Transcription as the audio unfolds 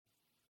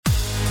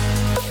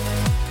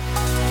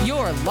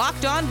are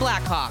Locked On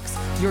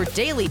Blackhawks, your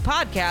daily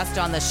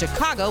podcast on the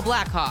Chicago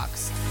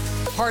Blackhawks.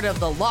 Part of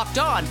the Locked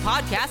On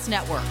Podcast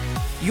Network,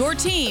 your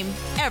team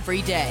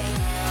every day.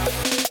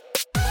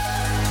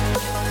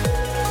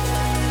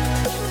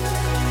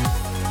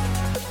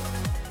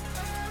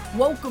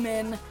 Welcome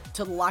in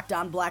to the Locked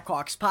On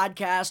Blackhawks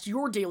podcast,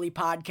 your daily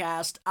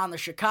podcast on the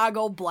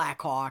Chicago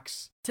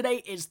Blackhawks.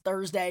 Today is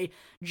Thursday,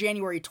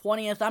 January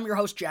 20th. I'm your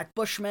host, Jack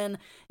Bushman.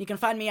 You can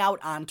find me out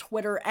on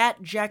Twitter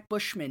at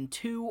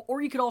JackBushman2,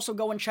 or you could also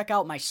go and check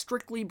out my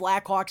Strictly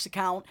Blackhawks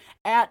account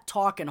at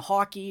Talkin'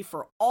 Hockey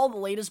for all the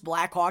latest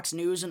Blackhawks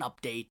news and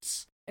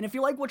updates. And if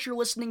you like what you're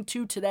listening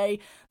to today,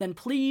 then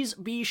please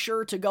be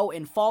sure to go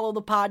and follow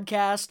the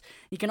podcast.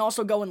 You can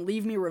also go and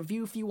leave me a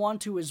review if you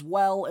want to as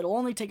well. It'll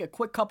only take a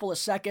quick couple of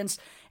seconds.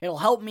 It'll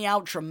help me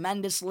out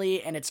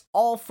tremendously, and it's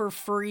all for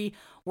free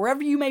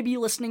wherever you may be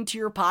listening to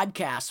your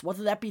podcast,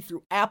 whether that be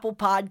through Apple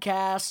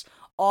Podcasts,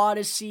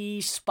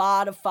 Odyssey,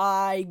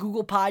 Spotify,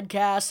 Google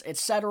Podcasts,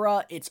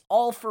 etc. It's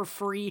all for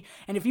free.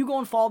 And if you go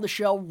and follow the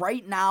show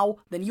right now,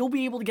 then you'll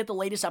be able to get the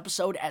latest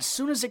episode as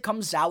soon as it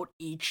comes out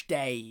each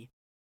day.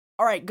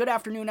 All right, good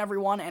afternoon,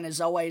 everyone, and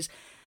as always,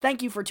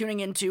 thank you for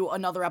tuning into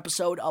another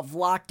episode of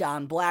Locked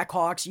On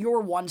Blackhawks,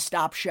 your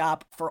one-stop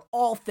shop for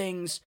all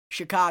things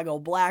Chicago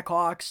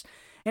Blackhawks.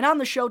 And on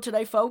the show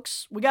today,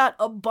 folks, we got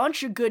a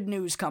bunch of good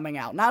news coming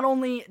out. Not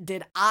only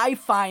did I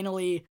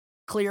finally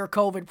clear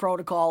COVID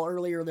protocol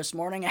earlier this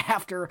morning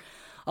after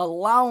a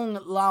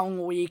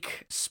long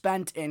week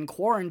spent in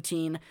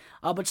quarantine,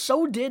 but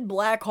so did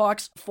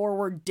Blackhawks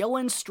forward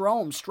Dylan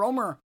Strome.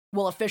 Stromer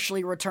will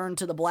officially return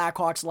to the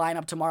Blackhawks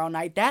lineup tomorrow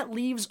night. That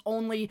leaves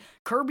only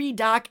Kirby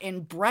Dach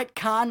and Brett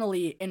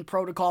Connolly in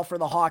protocol for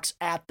the Hawks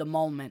at the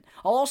moment.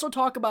 I'll also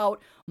talk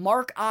about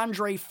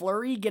Marc-Andre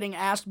Fleury getting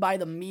asked by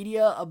the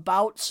media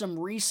about some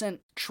recent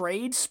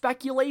trade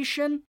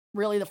speculation.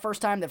 Really the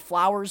first time that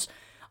Flowers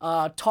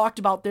talked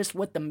about this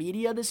with the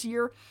media this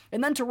year.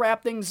 And then to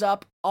wrap things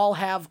up, I'll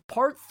have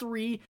part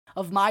 3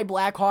 of my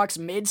Blackhawks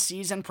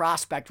mid-season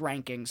prospect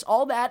rankings.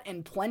 All that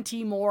and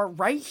plenty more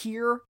right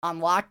here on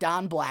Locked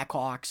On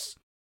Blackhawks.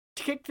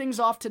 To kick things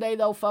off today,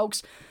 though,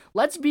 folks,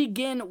 let's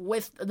begin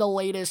with the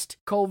latest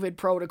COVID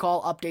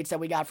protocol updates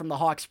that we got from the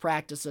Hawks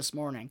practice this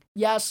morning.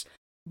 Yes,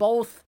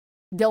 both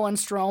Dylan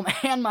Strome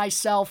and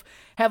myself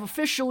have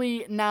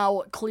officially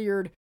now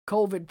cleared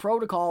COVID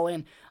protocol,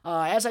 and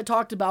as I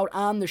talked about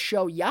on the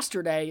show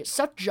yesterday,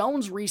 Seth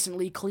Jones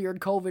recently cleared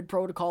COVID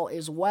protocol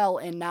as well,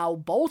 and now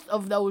both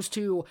of those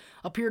two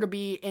appear to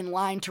be in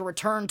line to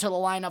return to the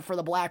lineup for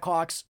the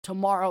Blackhawks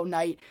tomorrow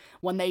night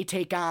when they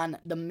take on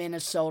the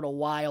Minnesota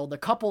Wild. A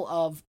couple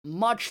of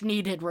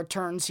much-needed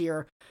returns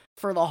here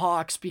for the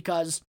Hawks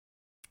because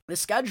the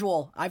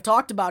schedule, I've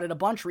talked about it a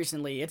bunch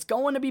recently. It's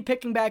going to be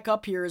picking back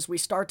up here as we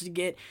start to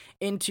get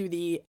into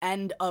the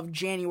end of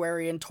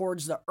January and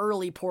towards the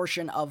early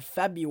portion of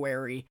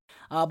February.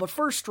 But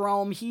for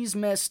Strome, he's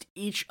missed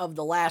each of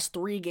the last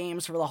 3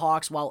 games for the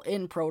Hawks while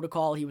in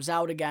protocol. He was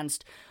out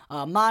against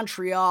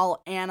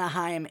Montreal,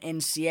 Anaheim,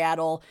 and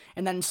Seattle.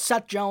 And then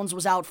Seth Jones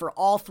was out for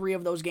all 3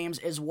 of those games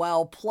as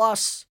well,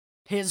 plus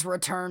his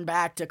return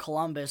back to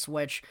Columbus,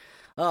 which,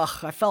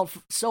 I felt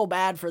so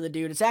bad for the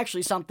dude. It's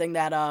actually something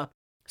that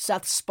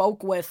Seth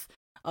spoke with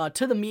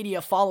to the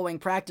media following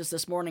practice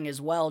this morning as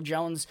well.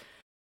 Jones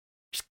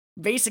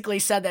basically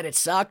said that it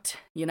sucked,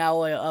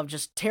 of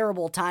just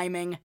terrible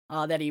timing,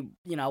 that he,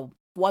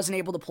 wasn't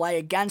able to play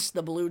against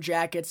the Blue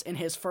Jackets in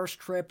his first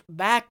trip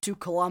back to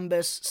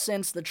Columbus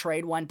since the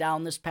trade went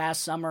down this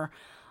past summer.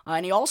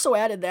 And he also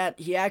added that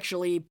he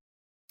actually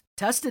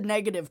tested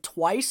negative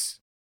twice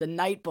the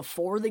night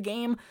before the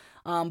game,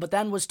 but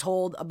then was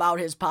told about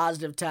his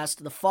positive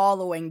test the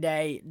following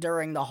day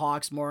during the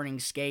Hawks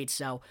morning skate.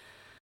 So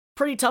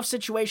pretty tough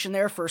situation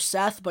there for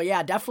Seth, but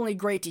yeah, definitely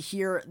great to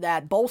hear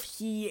that both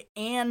he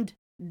and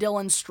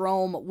Dylan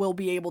Strome will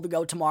be able to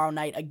go tomorrow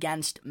night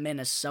against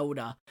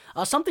Minnesota.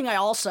 Something I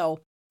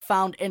also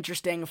found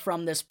interesting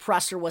from this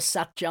presser with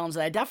Seth Jones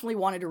that I definitely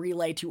wanted to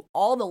relay to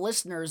all the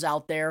listeners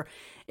out there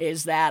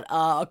is that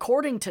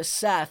according to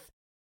Seth,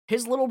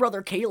 his little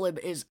brother Caleb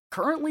is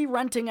currently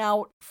renting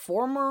out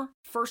former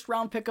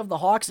first-round pick of the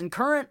Hawks and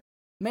current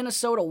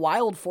Minnesota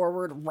Wild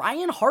forward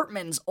Ryan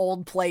Hartman's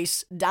old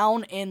place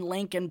down in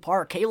Lincoln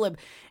Park. Caleb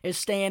is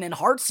staying in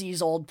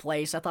Heartsea's old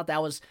place. I thought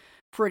that was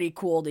pretty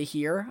cool to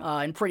hear,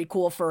 and pretty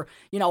cool for,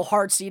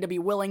 Heartsea to be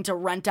willing to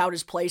rent out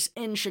his place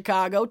in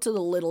Chicago to the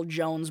little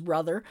Jones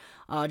brother.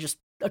 Just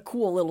a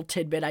cool little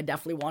tidbit I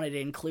definitely wanted to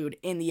include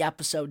in the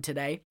episode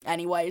today.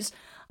 Anyways,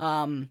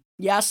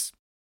 yes,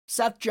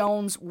 Seth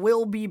Jones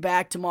will be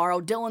back tomorrow.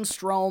 Dylan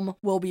Strome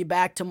will be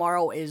back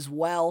tomorrow as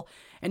well.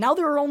 And now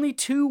there are only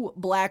 2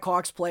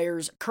 Blackhawks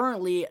players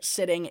currently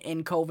sitting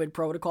in COVID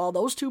protocol.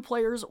 Those 2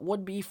 players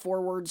would be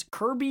forwards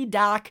Kirby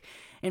Dach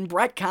and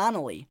Brett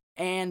Connolly.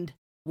 And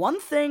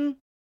one thing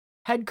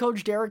head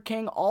coach Derek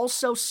King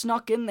also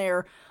snuck in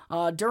there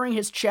during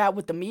his chat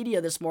with the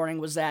media this morning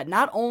was that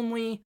not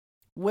only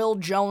will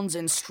Jones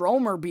and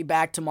Stromer be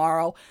back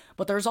tomorrow,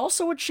 but there's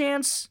also a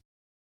chance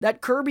that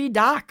Kirby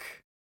Dach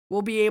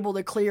will be able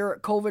to clear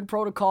COVID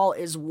protocol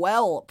as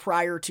well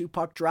prior to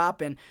puck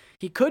drop, and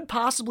he could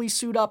possibly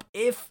suit up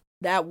if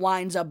that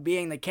winds up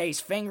being the case.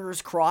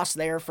 Fingers crossed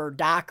there for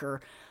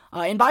Docker.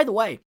 And by the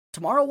way,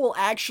 tomorrow will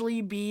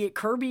actually be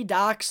Kirby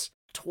Dach's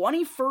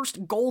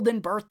 21st golden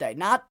birthday.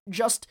 Not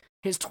just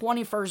his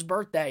 21st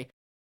birthday,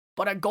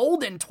 but a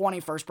golden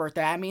 21st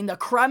birthday. I mean, the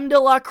creme de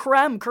la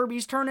creme.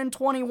 Kirby's turning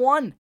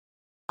 21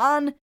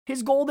 on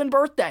his golden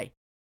birthday.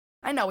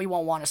 I know he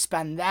won't want to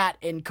spend that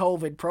in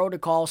COVID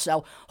protocol,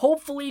 so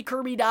hopefully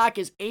Kirby Dach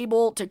is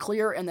able to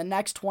clear in the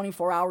next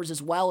 24 hours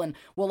as well, and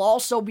will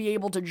also be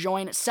able to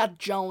join Seth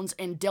Jones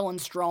and Dylan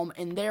Strome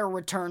in their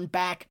return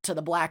back to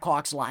the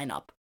Blackhawks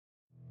lineup.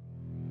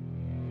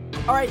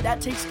 Alright,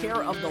 that takes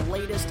care of the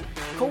latest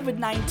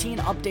COVID-19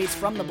 updates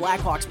from the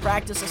Blackhawks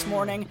practice this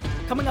morning.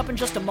 Coming up in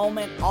just a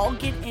moment, I'll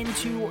get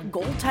into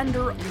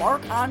goaltender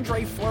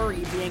Marc-Andre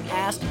Fleury being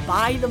asked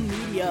by the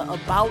media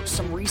about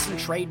some recent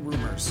trade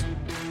rumors.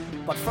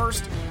 But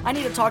first, I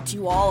need to talk to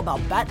you all about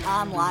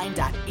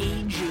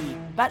BetOnline.ag.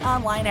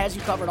 BetOnline has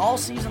you covered all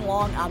season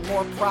long on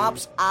more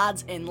props,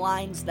 odds, and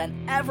lines than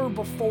ever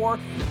before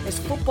as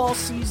football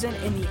season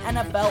in the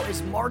NFL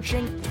is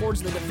marching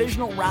towards the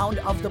divisional round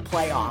of the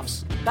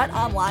playoffs.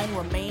 BetOnline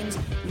remains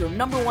your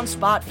number one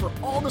spot for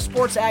all the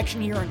sports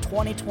action here in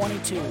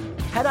 2022.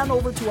 Head on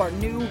over to our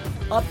new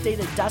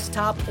updated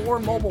desktop or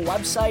mobile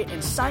website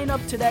and sign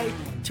up today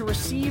to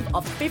receive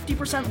a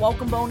 50%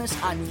 welcome bonus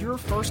on your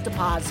first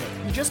deposit.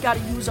 You just got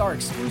to use our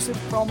exclusive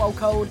promo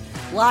code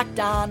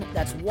LOCKEDON,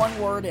 that's one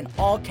word in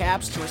all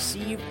caps, to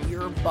receive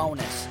your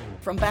bonus.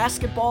 From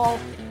basketball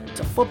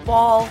to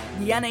football,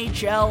 the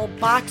NHL,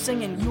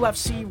 boxing, and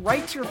UFC,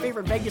 right to your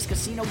favorite Vegas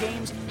casino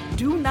games,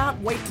 do not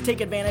wait to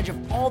take advantage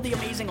of all the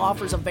amazing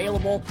offers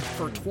available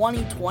for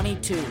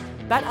 2022.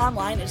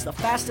 BetOnline is the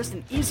fastest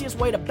and easiest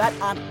way to bet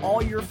on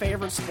all your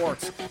favorite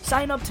sports.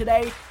 Sign up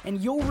today and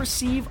you'll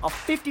receive a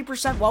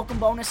 50% welcome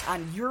bonus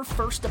on your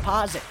first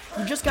deposit.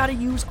 You just got to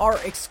use our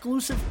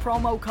exclusive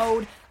promo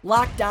code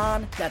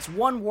LOCKEDON, that's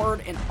one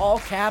word in all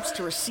caps,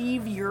 to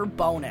receive your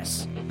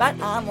bonus.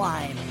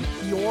 BetOnline,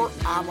 your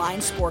online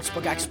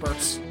sportsbook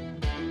experts.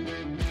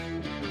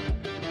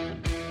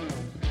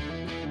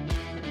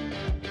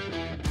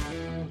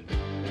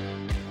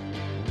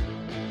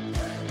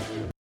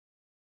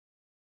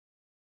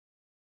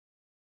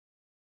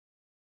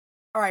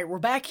 All right, we're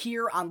back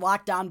here on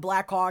Locked On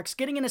Blackhawks,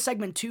 getting into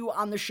segment 2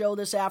 on the show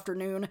this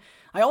afternoon.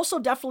 I also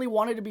definitely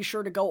wanted to be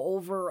sure to go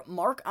over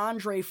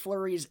Marc-Andre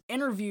Fleury's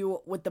interview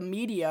with the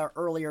media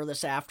earlier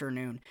this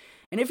afternoon.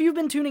 And if you've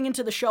been tuning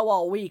into the show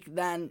all week,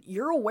 then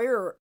you're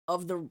aware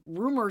of the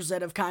rumors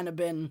that have kind of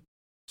been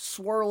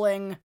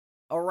swirling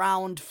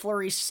around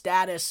Fleury's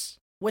status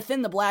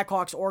within the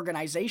Blackhawks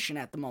organization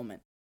at the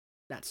moment.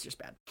 That's just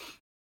bad.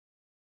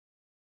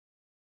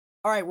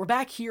 All right, we're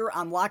back here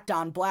on Locked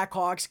On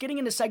Blackhawks, getting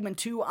into segment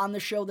 2 on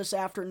the show this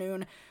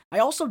afternoon. I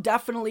also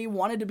definitely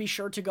wanted to be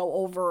sure to go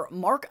over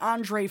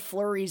Marc-Andre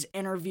Fleury's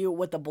interview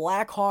with the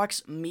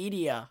Blackhawks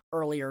media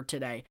earlier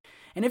today.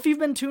 And if you've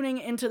been tuning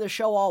into the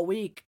show all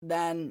week,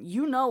 then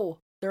you know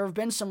there have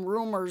been some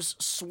rumors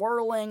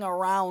swirling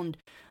around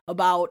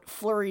about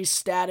Fleury's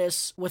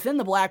status within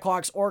the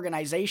Blackhawks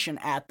organization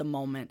at the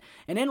moment.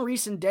 And in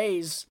recent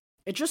days,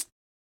 it just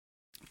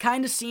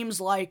kind of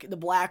seems like the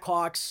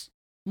Blackhawks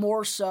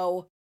more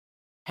so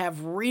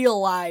have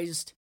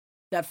realized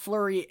that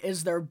Fleury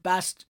is their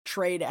best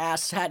trade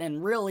asset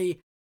and really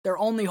their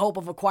only hope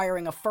of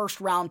acquiring a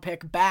first-round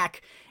pick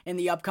back in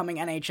the upcoming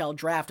NHL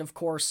draft. Of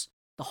course,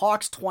 the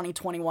Hawks'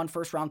 2021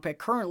 first-round pick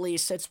currently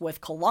sits with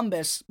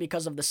Columbus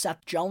because of the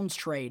Seth Jones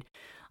trade.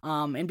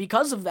 And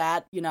because of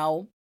that,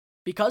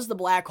 because the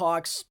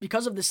Blackhawks,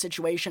 because of the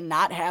situation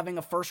not having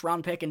a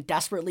first-round pick and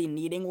desperately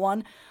needing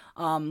one,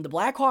 the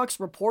Blackhawks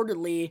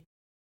reportedly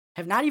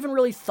have not even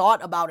really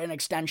thought about an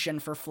extension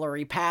for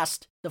Fleury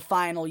past the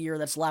final year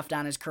that's left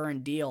on his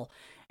current deal.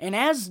 And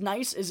as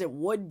nice as it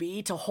would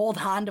be to hold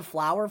on to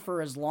Flower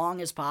for as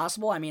long as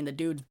possible, I mean, the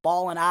dude's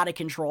balling out of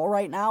control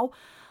right now.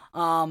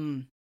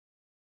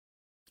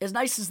 As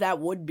nice as that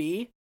would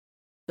be,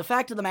 the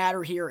fact of the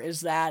matter here is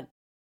that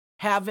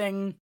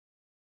having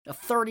a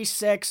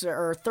 36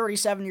 or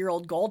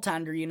 37-year-old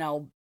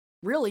goaltender,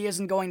 really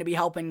isn't going to be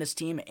helping this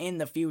team in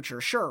the future.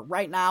 Sure,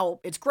 right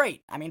now, it's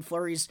great. I mean,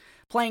 Fleury's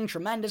playing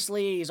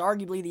tremendously. He's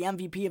arguably the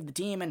MVP of the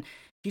team, and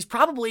he's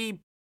probably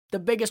the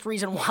biggest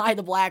reason why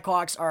the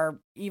Blackhawks are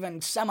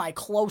even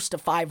semi-close to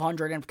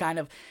 500 and have kind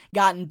of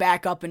gotten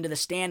back up into the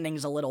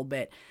standings a little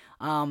bit.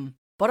 But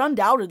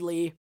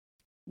undoubtedly,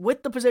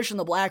 with the position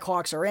the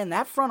Blackhawks are in,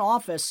 that front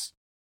office,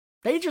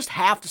 they just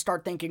have to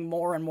start thinking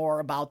more and more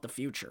about the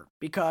future.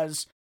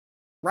 Because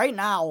right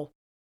now,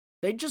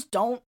 they just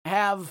don't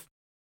have,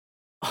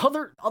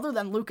 other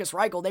than Lukas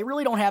Reichel, they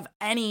really don't have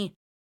any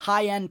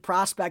high-end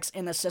prospects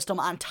in the system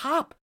on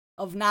top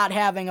of not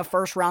having a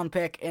first-round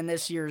pick in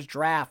this year's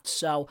draft.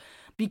 So,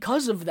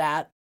 because of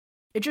that,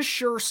 it just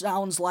sure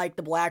sounds like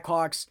the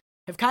Blackhawks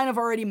have kind of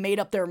already made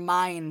up their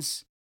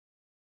minds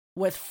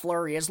with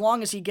Fleury. As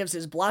long as he gives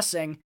his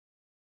blessing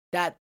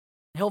that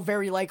he'll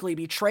very likely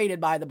be traded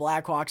by the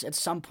Blackhawks at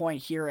some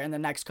point here in the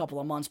next couple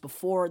of months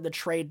before the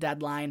trade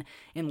deadline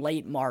in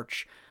late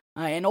March.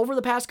 And over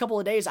the past couple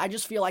of days, I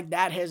just feel like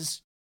that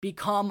has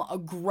become a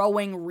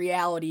growing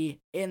reality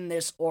in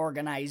this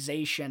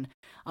organization.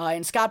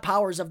 And Scott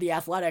Powers of The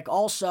Athletic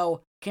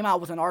also came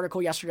out with an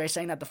article yesterday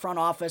saying that the front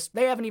office,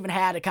 they haven't even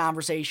had a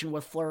conversation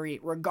with Fleury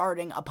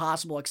regarding a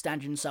possible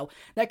extension. So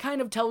that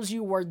kind of tells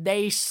you where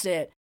they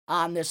sit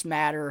on this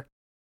matter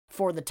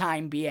for the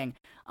time being.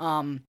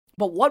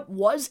 But what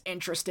was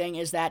interesting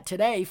is that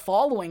today,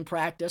 following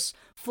practice,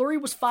 Fleury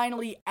was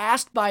finally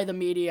asked by the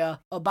media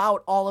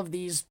about all of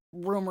these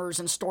rumors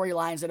and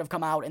storylines that have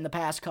come out in the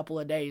past couple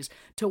of days,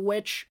 to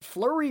which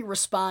Fleury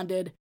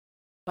responded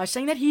by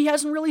saying that he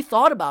hasn't really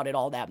thought about it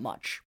all that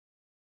much.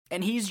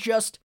 And he's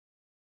just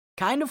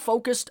kind of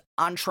focused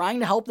on trying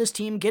to help this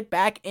team get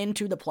back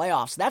into the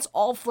playoffs. That's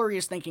all Fleury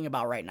is thinking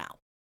about right now.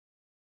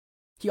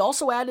 He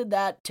also added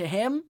that to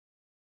him,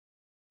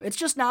 it's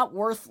just not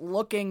worth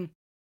looking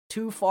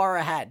too far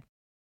ahead.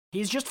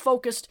 He's just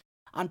focused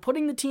on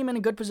putting the team in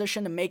a good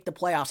position to make the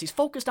playoffs. He's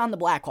focused on the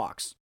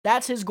Blackhawks.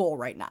 That's his goal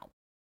right now.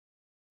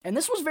 And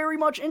this was very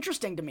much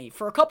interesting to me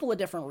for a couple of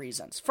different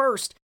reasons.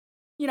 First,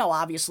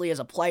 obviously as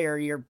a player,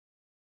 you're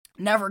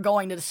never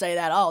going to say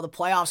that, the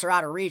playoffs are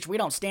out of reach, we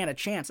don't stand a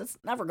chance. It's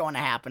never going to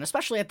happen,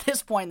 especially at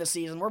this point in the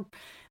season. We're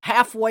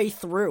halfway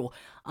through.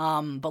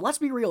 But let's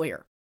be real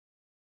here.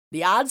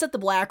 The odds that the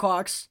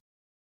Blackhawks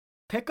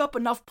pick up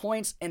enough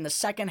points in the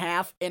second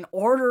half in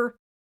order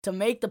to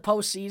make the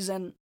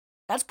postseason,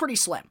 that's pretty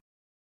slim.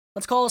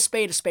 Let's call a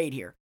spade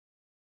here.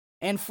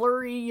 And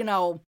Fleury,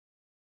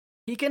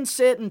 he can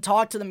sit and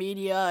talk to the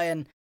media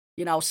and,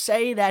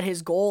 say that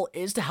his goal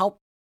is to help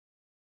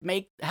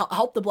the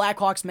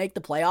Blackhawks make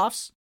the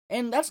playoffs.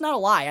 And that's not a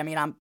lie. I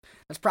mean,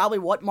 that's probably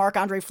what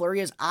Marc-Andre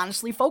Fleury is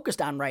honestly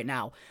focused on right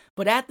now.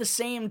 But at the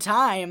same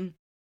time,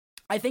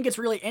 I think it's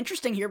really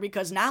interesting here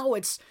because now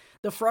it's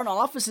the front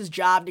office's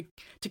job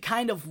to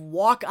kind of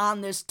walk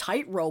on this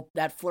tightrope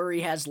that Fleury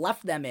has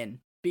left them in.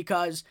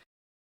 Because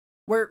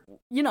I'm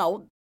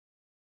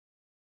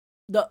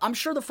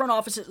sure the front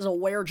office is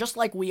aware, just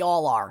like we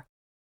all are,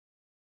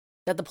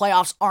 that the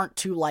playoffs aren't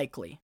too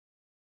likely.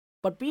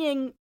 But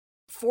being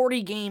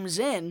 40 games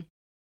in,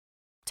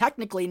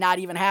 technically not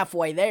even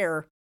halfway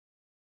there,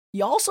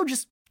 you also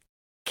just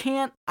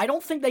I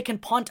don't think they can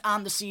punt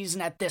on the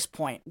season at this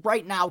point,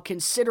 right now,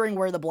 considering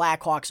where the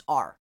Blackhawks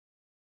are.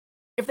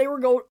 If they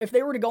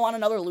were to go on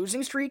another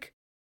losing streak,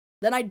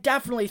 then I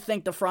definitely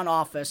think the front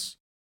office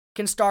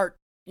can start,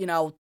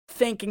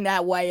 thinking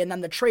that way, and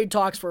then the trade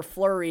talks for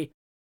Fleury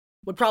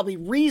would probably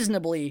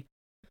reasonably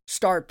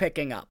start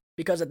picking up,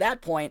 because at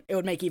that point, it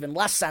would make even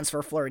less sense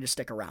for Fleury to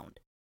stick around.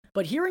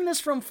 But hearing this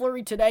from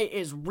Fleury today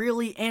is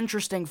really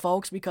interesting,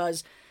 folks,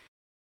 because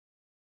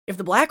if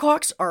the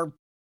Blackhawks are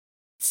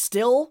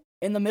still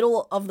in the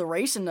middle of the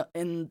race in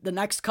the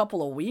next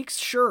couple of weeks,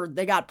 sure,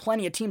 they got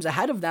plenty of teams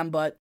ahead of them,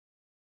 but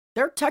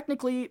they're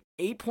technically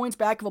 8 points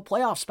back of a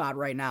playoff spot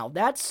right now.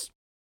 That's,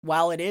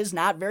 while it is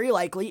not very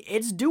likely,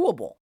 it's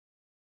doable.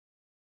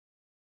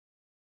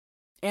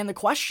 And the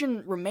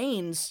question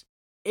remains,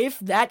 if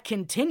that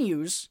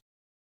continues,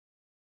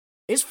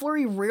 is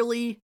Fleury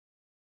really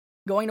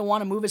going to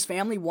want to move his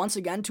family once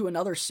again to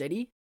another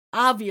city?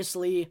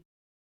 Obviously,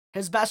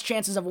 his best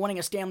chances of winning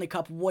a Stanley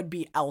Cup would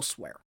be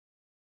elsewhere.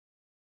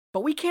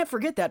 But we can't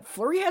forget that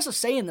Fleury has a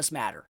say in this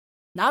matter.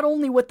 Not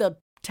only with the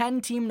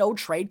 10-team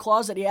no-trade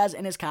clause that he has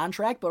in his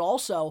contract, but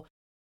also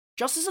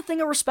just as a thing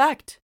of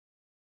respect.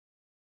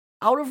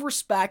 Out of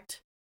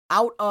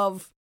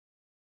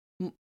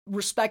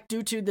respect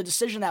due to the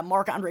decision that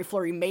Marc-Andre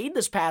Fleury made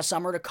this past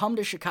summer to come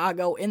to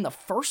Chicago in the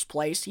first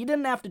place. He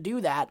didn't have to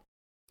do that.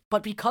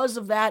 But because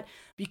of that,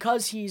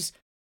 because he's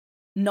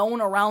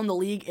known around the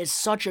league as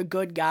such a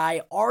good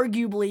guy,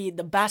 arguably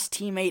the best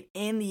teammate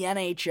in the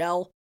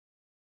NHL,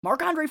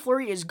 Marc-Andre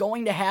Fleury is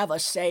going to have a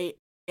say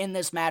in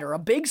this matter, a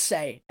big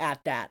say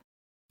at that.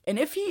 And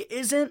if he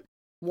isn't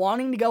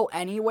wanting to go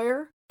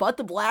anywhere, but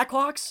the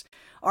Blackhawks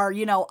are,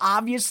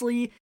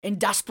 obviously in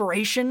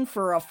desperation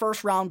for a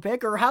first-round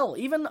pick, or hell,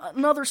 even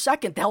another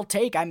second they'll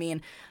take. I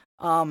mean,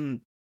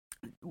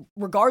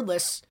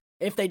 regardless,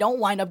 if they don't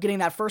wind up getting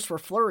that first for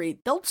Fleury,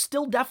 they'll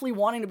still definitely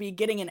wanting to be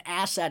getting an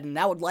asset, and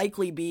that would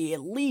likely be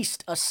at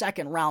least a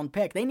second-round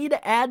pick. They need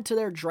to add to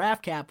their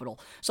draft capital.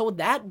 So with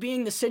that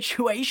being the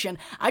situation,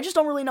 I just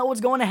don't really know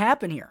what's going to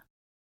happen here.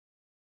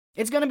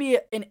 It's going to be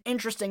an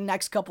interesting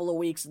next couple of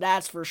weeks,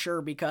 that's for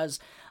sure, because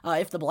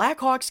if the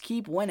Blackhawks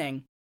keep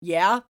winning,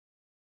 yeah,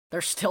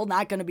 they're still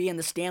not going to be in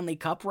the Stanley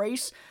Cup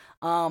race,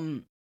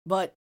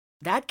 but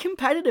that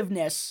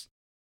competitiveness,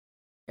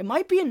 it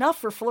might be enough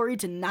for Fleury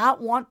to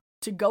not want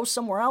to go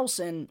somewhere else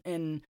and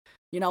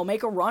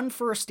make a run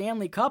for a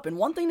Stanley Cup. And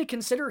one thing to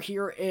consider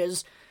here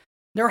is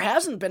there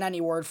hasn't been any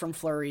word from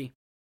Fleury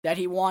that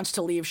he wants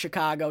to leave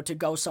Chicago to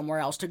go somewhere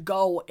else, to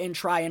go and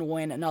try and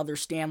win another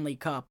Stanley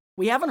Cup.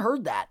 We haven't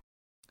heard that.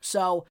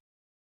 So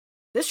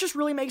this just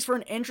really makes for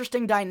an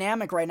interesting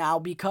dynamic right now,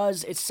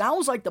 because it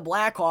sounds like the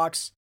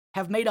Blackhawks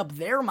have made up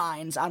their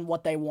minds on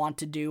what they want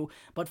to do,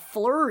 but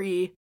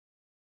Fleury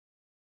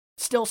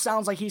still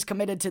sounds like he's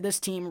committed to this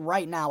team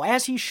right now,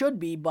 as he should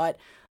be, but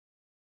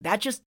that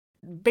just,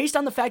 based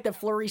on the fact that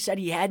Fleury said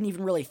he hadn't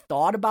even really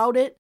thought about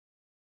it,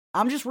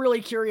 I'm just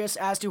really curious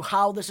as to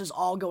how this is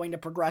all going to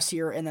progress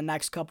here in the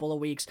next couple of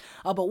weeks.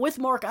 But with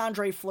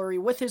Marc-Andre Fleury,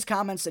 with his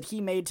comments that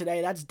he made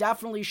today, that's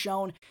definitely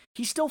shown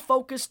he's still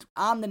focused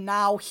on the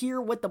now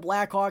here with the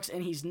Blackhawks,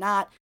 and he's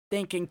not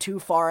thinking too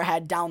far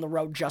ahead down the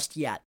road just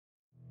yet.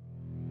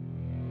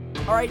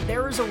 All right,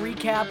 there is a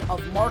recap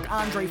of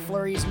Marc-Andre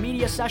Fleury's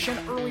media session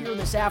earlier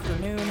this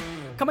afternoon.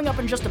 Coming up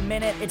in just a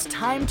minute, it's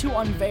time to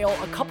unveil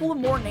a couple of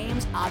more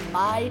names on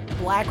my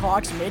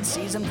Blackhawks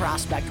midseason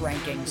prospect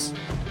rankings.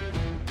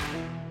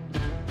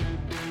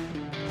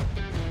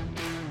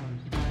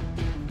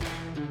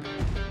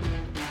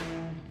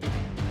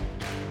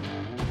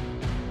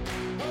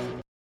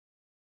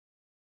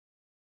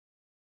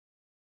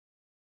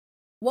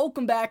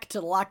 Welcome back to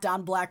the Locked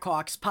On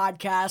Blackhawks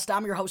podcast.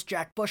 I'm your host,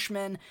 Jack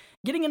Bushman.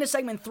 Getting into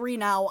segment 3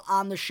 now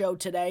on the show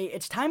today,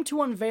 it's time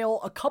to unveil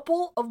a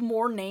couple of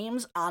more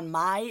names on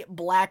my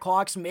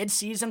Blackhawks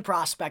midseason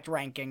prospect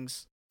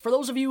rankings. For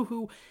those of you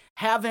who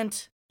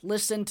haven't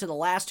listened to the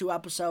last 2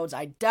 episodes,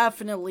 I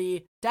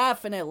definitely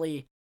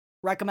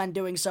recommend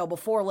doing so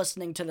before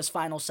listening to this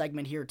final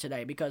segment here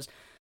today, because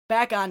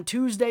back on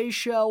Tuesday's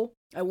show,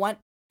 I went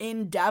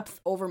in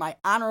depth over my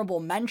honorable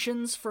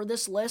mentions for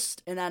this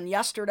list, and then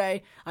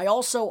yesterday I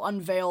also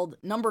unveiled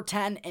number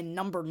 10 and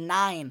number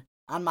 9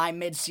 on my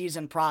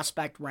midseason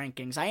prospect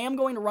rankings. I am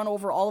going to run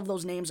over all of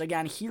those names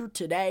again here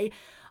today,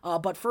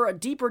 but for a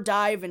deeper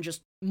dive and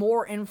just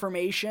more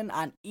information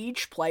on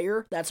each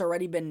player that's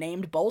already been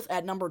named, both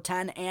at number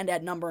 10 and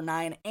at number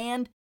 9,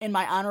 and in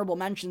my honorable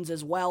mentions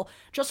as well,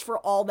 just for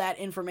all that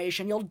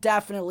information, you'll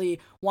definitely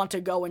want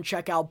to go and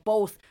check out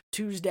both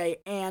Tuesday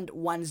and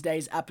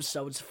Wednesday's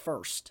episodes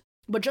first.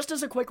 But just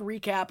as a quick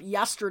recap,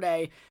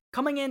 yesterday,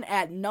 coming in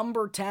at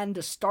number 10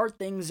 to start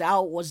things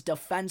out was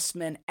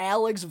defenseman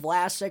Alex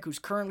Vlasic, who's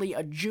currently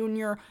a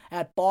junior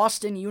at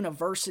Boston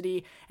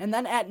University. And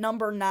then at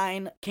number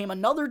 9 came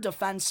another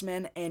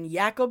defenseman in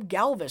Jakub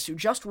Galvis, who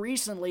just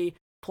recently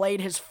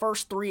played his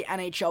first 3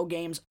 NHL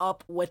games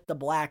up with the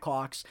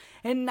Blackhawks.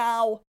 And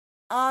now,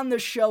 on the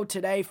show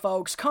today,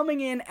 folks,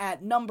 coming in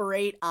at number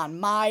 8 on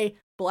my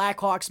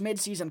Blackhawks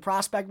midseason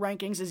prospect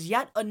rankings is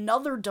yet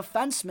another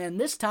defenseman.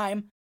 This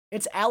time,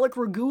 it's Alec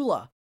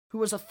Regula, who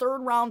was a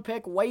 3rd-round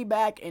pick way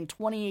back in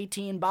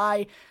 2018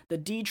 by the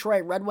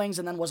Detroit Red Wings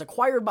and then was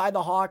acquired by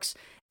the Hawks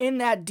in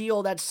that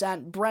deal that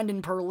sent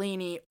Brendan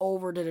Perlini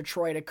over to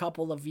Detroit a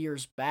couple of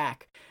years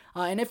back.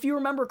 And if you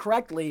remember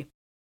correctly,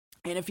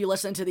 and if you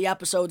listened to the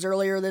episodes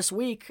earlier this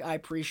week, I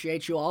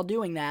appreciate you all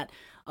doing that,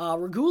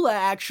 Regula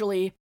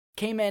actually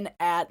came in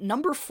at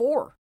number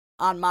 4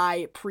 on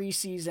my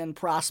preseason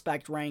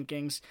prospect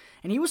rankings.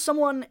 And he was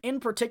someone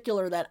in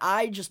particular that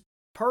I just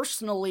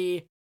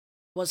personally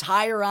was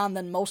higher on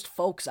than most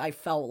folks, I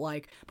felt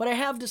like. But I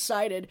have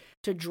decided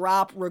to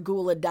drop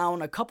Regula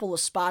down a couple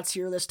of spots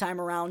here this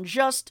time around,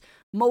 just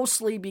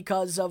mostly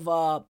because of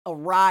a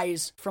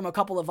rise from a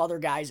couple of other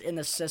guys in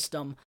the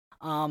system.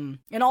 And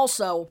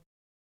also,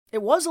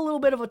 it was a little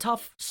bit of a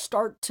tough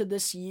start to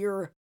this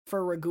year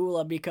for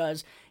Regula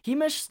because he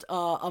missed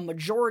a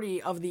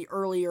majority of the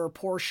earlier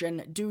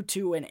portion due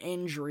to an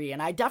injury.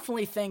 And I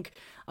definitely think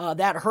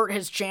that hurt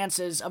his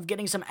chances of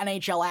getting some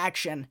NHL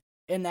action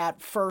in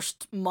that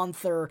first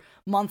month or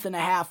month and a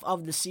half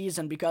of the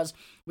season, because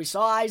we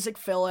saw Isaac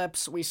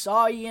Phillips, we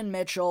saw Ian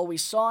Mitchell, we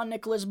saw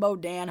Nicholas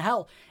Beaudin,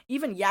 hell,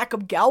 even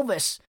Jakub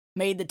Galvis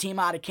made the team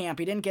out of camp.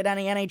 He didn't get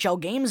any NHL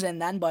games in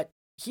then, but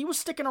he was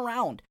sticking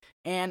around.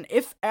 And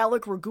if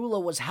Alec Regula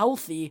was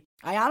healthy,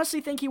 I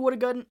honestly think he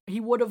would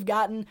have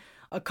gotten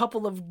a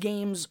couple of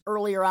games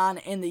earlier on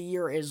in the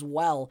year as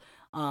well.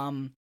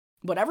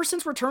 But ever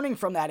since returning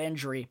from that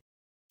injury,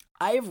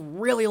 I've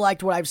really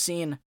liked what I've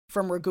seen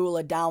from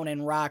Regula down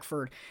in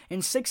Rockford.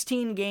 In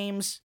 16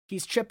 games,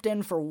 he's chipped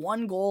in for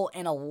 1 goal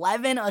and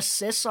 11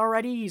 assists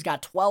already. He's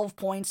got 12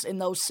 points in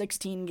those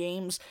 16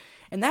 games.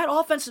 And that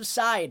offensive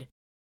side,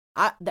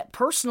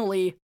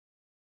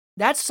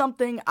 that's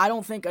something I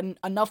don't think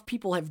enough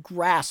people have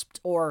grasped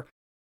or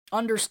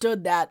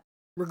understood, that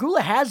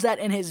Regula has that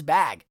in his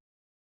bag.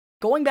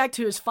 Going back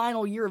to his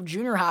final year of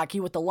junior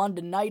hockey with the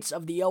London Knights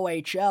of the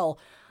OHL,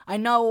 I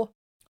know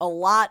a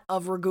lot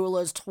of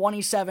Regula's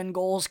 27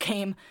 goals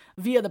came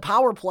via the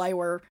power play,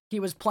 where he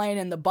was playing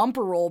in the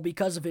bumper role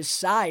because of his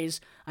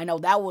size. I know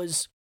that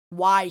was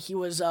why he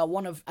was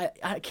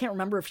I can't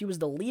remember if he was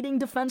the leading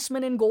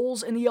defenseman in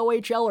goals in the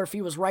OHL or if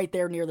he was right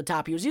there near the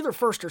top. He was either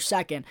first or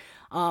second.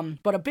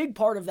 But a big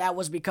part of that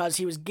was because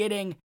he was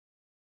getting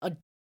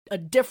a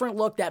different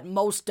look that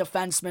most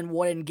defensemen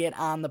wouldn't get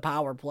on the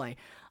power play.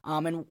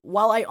 And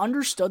while I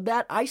understood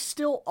that, I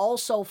still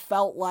also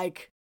felt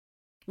like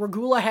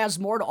Regula has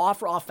more to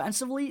offer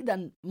offensively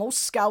than most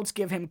scouts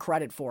give him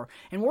credit for.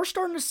 And we're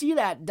starting to see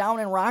that down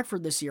in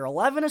Rockford this year.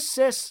 11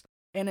 assists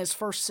in his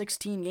first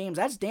 16 games.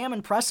 That's damn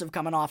impressive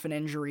coming off an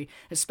injury,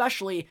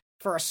 especially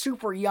for a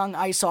super young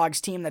Ice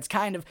Hogs team that's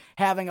kind of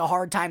having a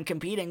hard time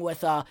competing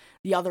with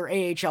the other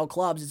AHL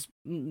clubs. It's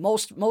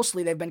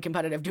mostly they've been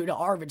competitive due to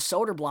Arvid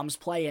Soderblom's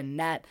play in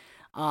net.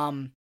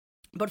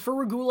 But for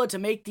Regula to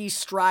make these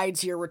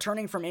strides here,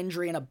 returning from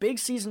injury in a big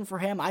season for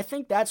him, I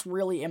think that's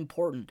really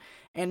important.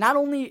 And not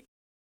only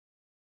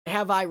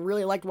have I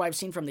really liked what I've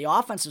seen from the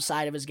offensive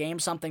side of his game,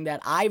 something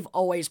that I've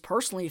always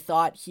personally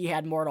thought he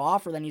had more to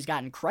offer than he's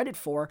gotten credit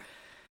for.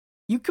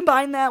 You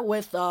combine that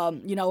with,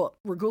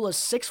 Regula's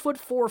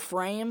 6'4"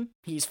 frame.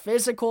 He's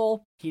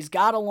physical. He's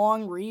got a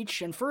long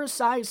reach. And for his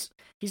size,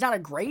 he's not a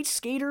great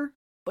skater,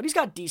 but he's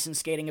got decent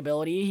skating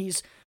ability.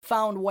 He's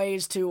found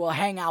ways to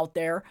hang out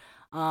there.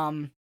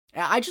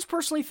 I just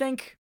personally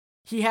think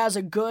he has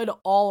a good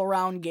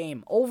all-around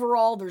game.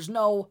 Overall, there's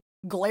no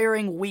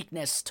glaring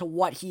weakness to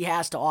what he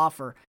has to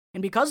offer.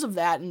 And because of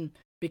that, and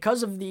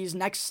because of these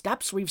next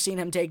steps we've seen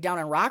him take down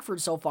in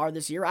Rockford so far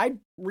this year, I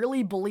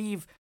really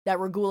believe that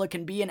Regula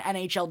can be an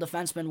NHL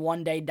defenseman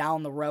one day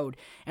down the road.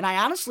 And I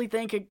honestly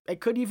think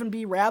it could even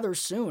be rather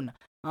soon.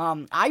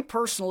 I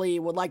personally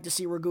would like to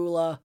see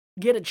Regula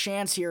get a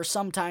chance here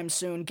sometime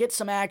soon, get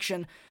some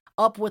action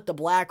up with the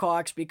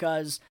Blackhawks,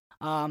 because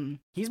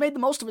he's made the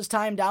most of his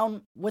time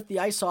down with the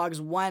Ice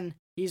Hogs when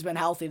he's been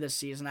healthy this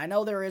season. I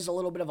know there is a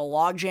little bit of a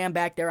logjam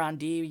back there on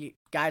D.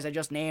 Guys I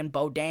just named,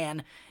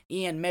 Beaudin,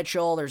 Ian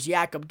Mitchell, there's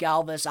Jakob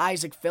Galvis,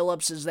 Isaac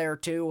Phillips is there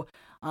too.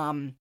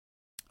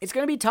 It's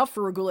going to be tough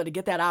for Regula to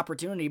get that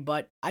opportunity,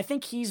 but I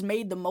think he's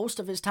made the most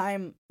of his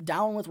time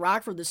down with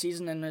Rockford this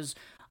season and has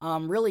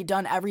really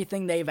done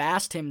everything they've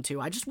asked him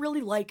to. I just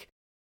really like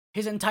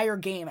his entire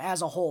game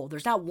as a whole.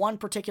 There's not one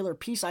particular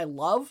piece I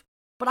love,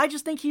 but I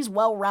just think he's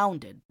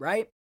well-rounded,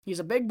 right? He's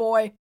a big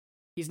boy.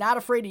 He's not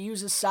afraid to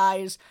use his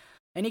size,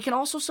 and he can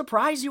also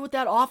surprise you with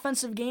that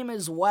offensive game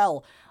as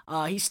well.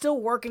 He's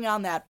still working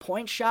on that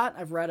point shot.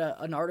 I've read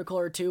an article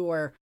or two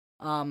where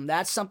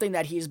that's something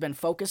that he's been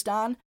focused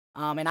on.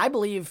 And I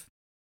believe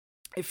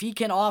if he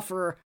can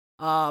offer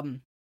a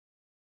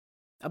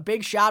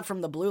big shot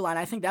from the blue line,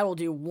 I think that will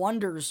do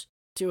wonders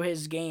to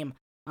his game.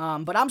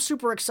 But I'm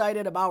super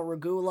excited about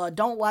Regula.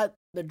 Don't let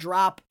the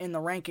drop in the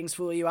rankings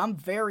fool you. I'm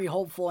very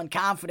hopeful and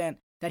confident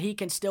that he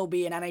can still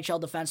be an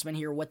NHL defenseman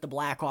here with the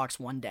Blackhawks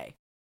one day.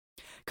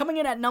 Coming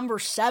in at number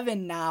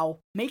 7 now,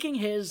 making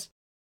his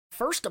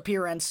first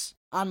appearance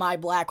on my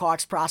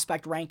Blackhawks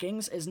prospect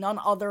rankings is none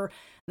other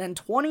than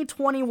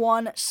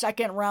 2021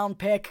 second-round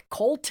pick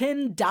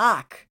Colton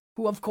Dach,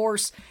 who, of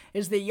course,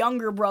 is the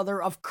younger brother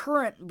of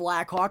current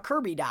Blackhawk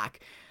Kirby Dach.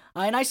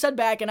 And I said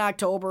back in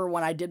October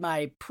when I did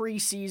my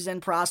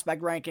preseason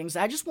prospect rankings,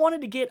 I just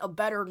wanted to get a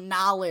better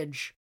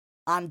knowledge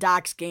on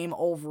Dach's game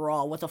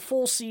overall. With a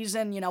full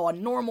season, a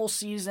normal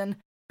season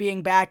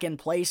being back in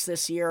place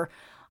this year.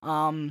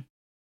 And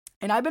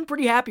I've been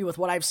pretty happy with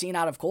what I've seen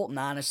out of Colton,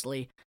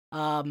 honestly.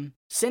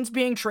 Since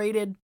being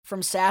traded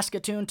from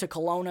Saskatoon to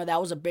Kelowna, that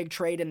was a big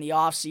trade in the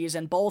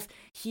offseason. Both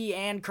he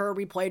and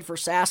Kirby played for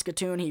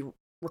Saskatoon. He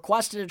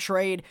requested a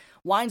trade,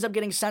 winds up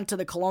getting sent to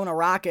the Kelowna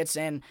Rockets,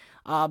 and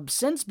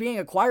since being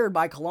acquired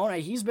by Kelowna,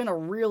 he's been a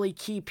really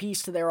key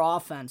piece to their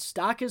offense.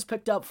 Dach has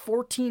picked up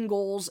 14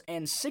 goals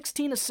and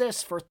 16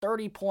 assists for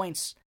 30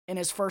 points in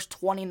his first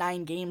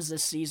 29 games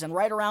this season,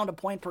 right around a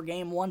point per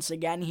game once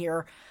again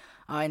here.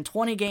 In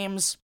 20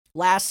 games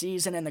last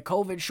season in the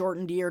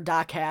COVID-shortened year,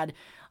 Dach had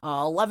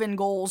 11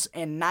 goals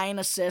and 9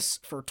 assists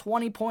for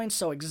 20 points,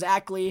 so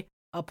exactly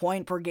a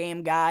point per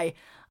game guy.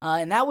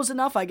 And that was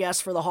enough, I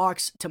guess, for the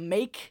Hawks to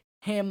make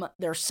him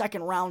their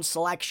second round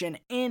selection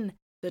in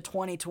the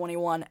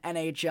 2021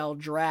 NHL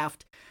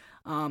draft.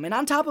 And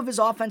on top of his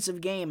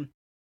offensive game,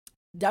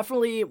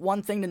 definitely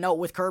one thing to note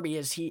with one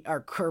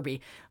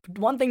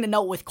thing to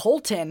note with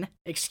Colton,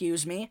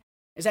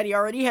 is that he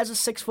already has a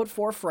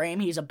 6'4"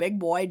 frame. He's a big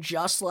boy,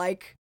 just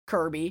like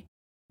Kirby.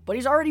 But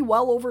he's already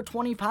well over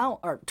 20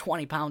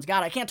 pounds.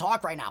 God, I can't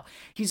talk right now.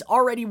 He's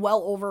already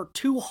well over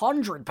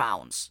 200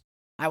 pounds.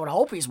 I would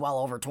hope he's well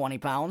over 20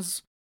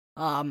 pounds.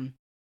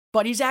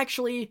 But he's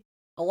actually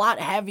a lot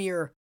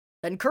heavier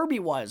than Kirby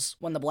was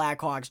when the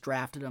Blackhawks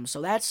drafted him.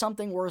 So that's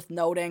something worth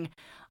noting.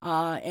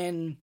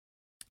 And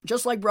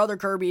just like brother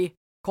Kirby,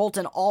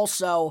 Colton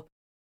also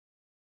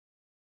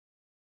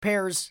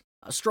pairs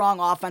a strong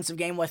offensive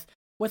game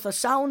with a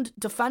sound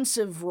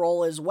defensive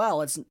role as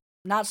well. It's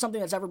not something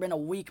that's ever been a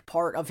weak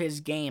part of his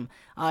game,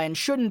 and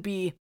shouldn't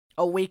be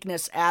a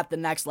weakness at the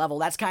next level.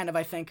 That's kind of,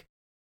 I think,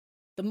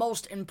 the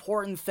most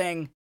important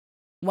thing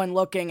when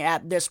looking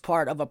at this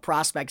part of a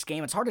prospect's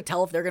game. It's hard to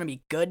tell if they're going to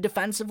be good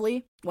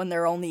defensively when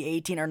they're only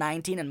 18 or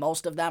 19, and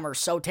most of them are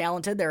so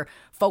talented, they're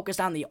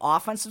focused on the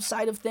offensive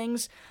side of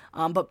things.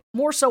 But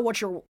more so what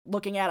you're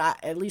looking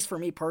at least for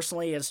me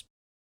personally, is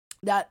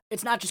that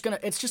it's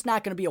just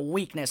not going to be a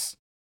weakness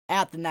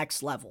at the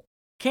next level.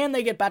 Can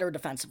they get better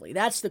defensively?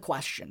 That's the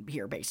question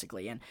here,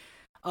 basically. And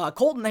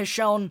Colton has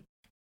shown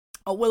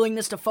a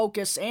willingness to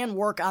focus and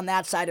work on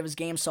that side of his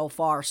game so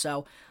far.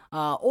 So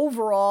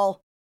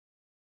overall,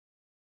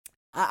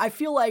 I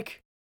feel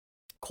like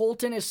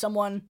Colton is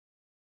someone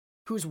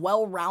who's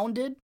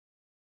well-rounded,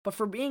 but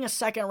for being a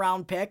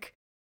second-round pick,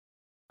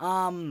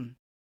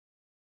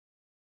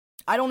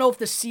 I don't know if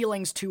the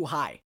ceiling's too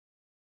high,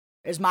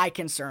 is my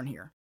concern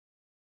here.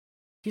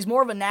 He's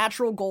more of a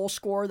natural goal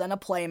scorer than a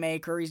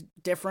playmaker. He's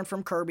different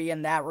from Kirby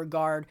in that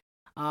regard.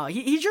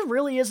 He just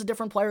really is a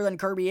different player than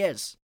Kirby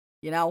is,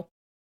 you know?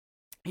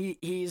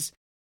 He's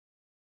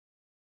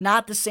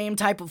not the same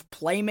type of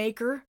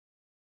playmaker.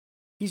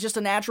 He's just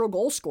a natural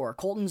goal scorer.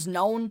 Colton's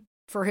known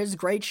for his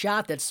great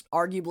shot. That's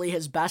arguably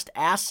his best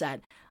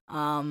asset.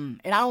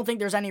 And I don't think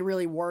there's any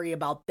really worry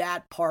about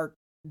that part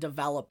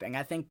developing.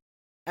 I think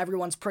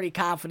everyone's pretty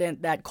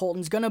confident that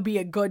Colton's going to be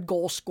a good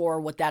goal scorer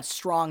with that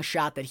strong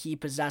shot that he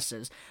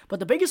possesses. But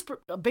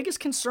the biggest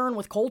concern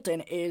with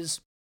Colton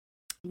is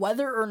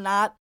whether or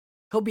not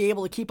he'll be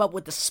able to keep up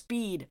with the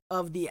speed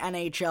of the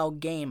NHL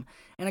game.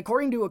 And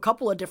according to a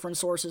couple of different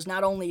sources,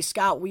 not only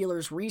Scott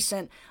Wheeler's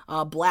recent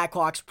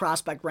Blackhawks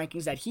prospect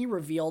rankings that he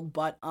revealed,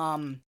 but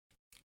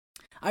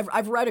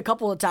I've read a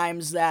couple of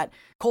times that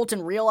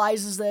Colton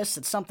realizes this.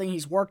 It's something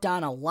he's worked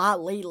on a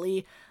lot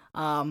lately.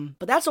 But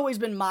that's always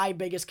been my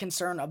biggest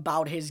concern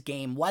about his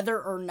game,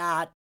 whether or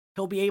not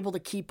he'll be able to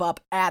keep up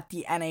at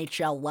the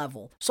NHL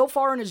level. So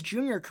far in his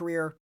junior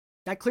career,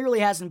 that clearly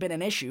hasn't been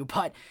an issue,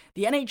 but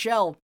the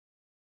NHL,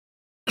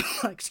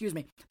 excuse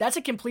me, that's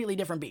a completely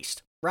different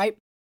beast, right?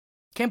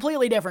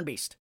 Completely different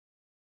beast.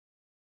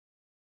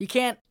 You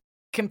can't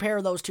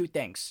compare those two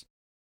things.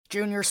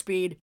 Junior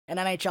speed and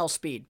NHL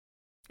speed.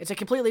 It's a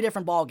completely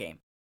different ballgame.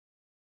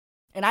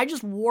 And I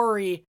just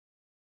worry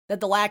that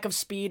the lack of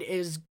speed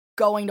is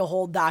going to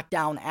hold Doc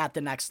down at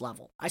the next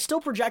level. I still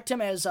project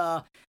him as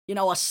a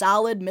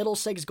solid middle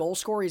six goal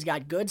scorer. He's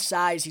got good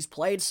size. He's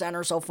played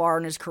center so far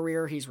in his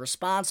career. He's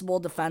responsible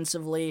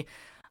defensively.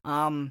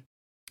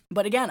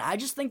 But again, I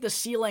just think the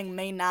ceiling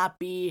may not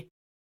be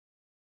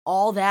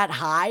all that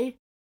high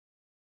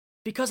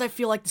because I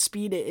feel like the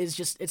speed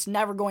is it's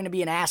never going to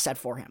be an asset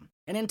for him.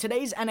 And in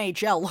today's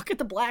NHL, look at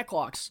the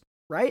Blackhawks,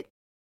 right?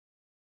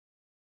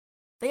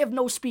 They have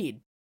no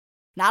speed.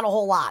 Not a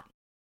whole lot.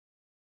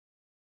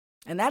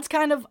 And that's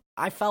kind of,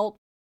 I felt,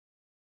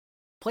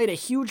 played a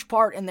huge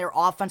part in their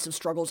offensive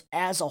struggles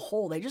as a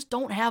whole. They just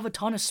don't have a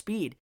ton of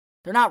speed.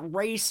 They're not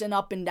racing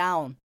up and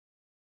down.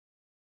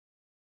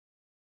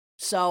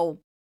 So,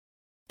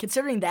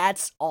 considering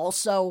that's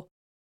also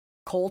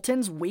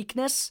Colton's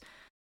weakness,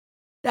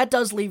 that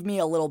does leave me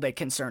a little bit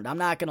concerned. I'm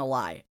not going to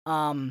lie.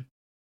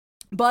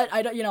 But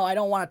I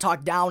don't want to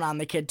talk down on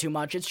the kid too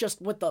much. It's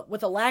just with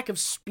the lack of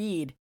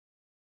speed,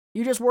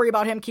 you just worry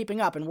about him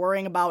keeping up and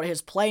worrying about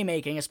his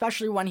playmaking,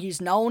 especially when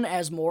he's known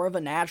as more of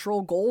a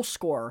natural goal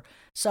scorer.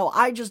 So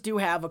I just do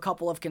have a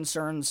couple of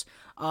concerns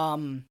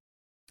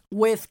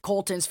with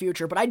Colton's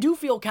future, but I do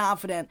feel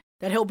confident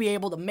that he'll be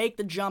able to make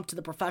the jump to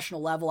the professional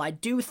level. I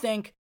do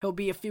think he'll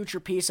be a future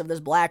piece of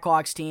this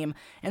Blackhawks team,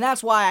 and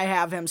that's why I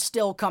have him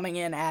still coming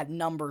in at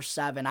number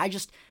 7. I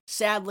just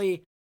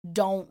sadly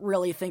don't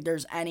really think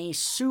there's any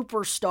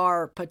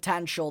superstar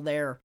potential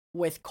there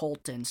with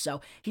Colton.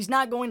 So he's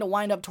not going to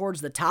wind up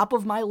towards the top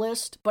of my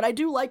list, but I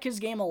do like his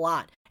game a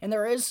lot. And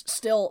there is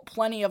still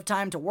plenty of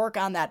time to work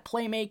on that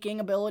playmaking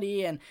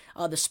ability and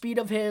the speed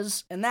of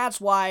his. And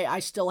that's why I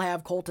still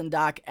have Colton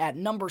Dach at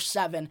number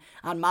 7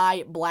 on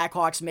my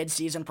Blackhawks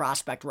midseason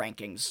prospect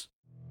rankings.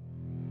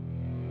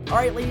 All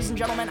right, ladies and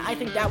gentlemen, I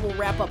think that will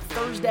wrap up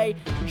Thursday,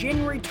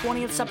 January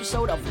 20th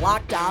episode of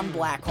Locked On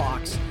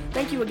Blackhawks.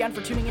 Thank you again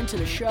for tuning into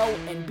the show,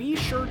 and be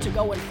sure to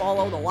go and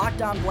follow the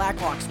Locked On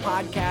Blackhawks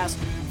podcast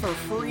for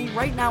free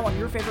right now on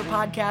your favorite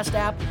podcast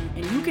app,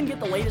 and you can get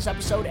the latest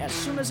episode as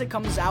soon as it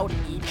comes out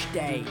each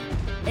day.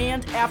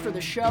 And after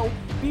the show,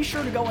 be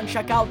sure to go and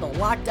check out the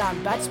Locked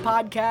On Bets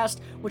podcast,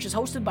 which is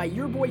hosted by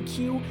your boy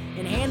Q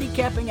and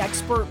handicapping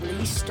expert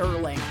Lee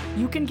Sterling.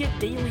 You can get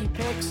daily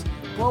picks,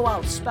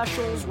 blowout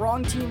specials,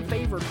 wrong team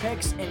favorite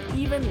picks, and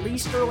even Lee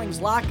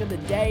Sterling's lock of the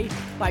day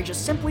by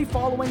just simply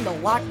following the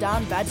Locked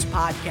On Bets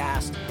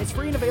podcast. It's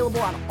free and available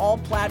on all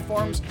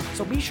platforms,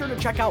 so be sure to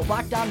check out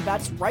Locked On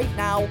Bets right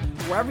now,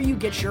 wherever you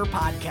get your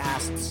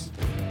podcasts.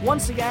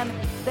 Once again,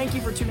 thank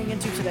you for tuning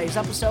into today's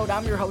episode.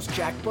 I'm your host,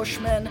 Jack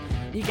Bushman.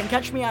 You can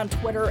catch me on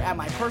Twitter at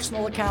my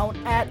personal account,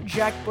 at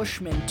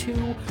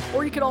JackBushman2,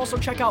 or you can also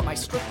check out my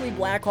Strictly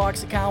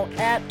Blackhawks account,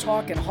 at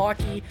Talkin'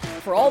 Hockey,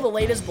 for all the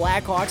latest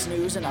Blackhawks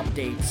news and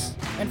updates.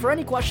 And for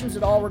any questions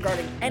at all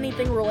regarding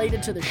anything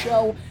related to the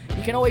show,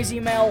 you can always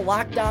email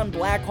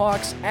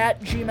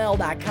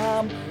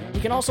lockdownblackhawks@gmail.com.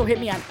 You can also hit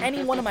me on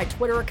any one of my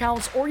Twitter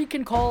accounts, or you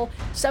can call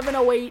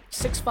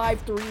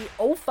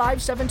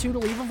 708-653-0572 to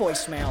leave a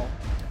voicemail.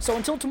 So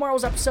until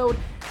tomorrow's episode,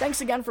 thanks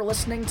again for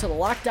listening to the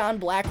Locked On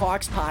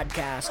Blackhawks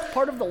podcast,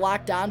 part of the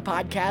Locked On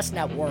Podcast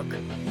Network,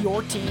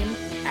 your team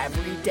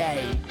every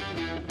day.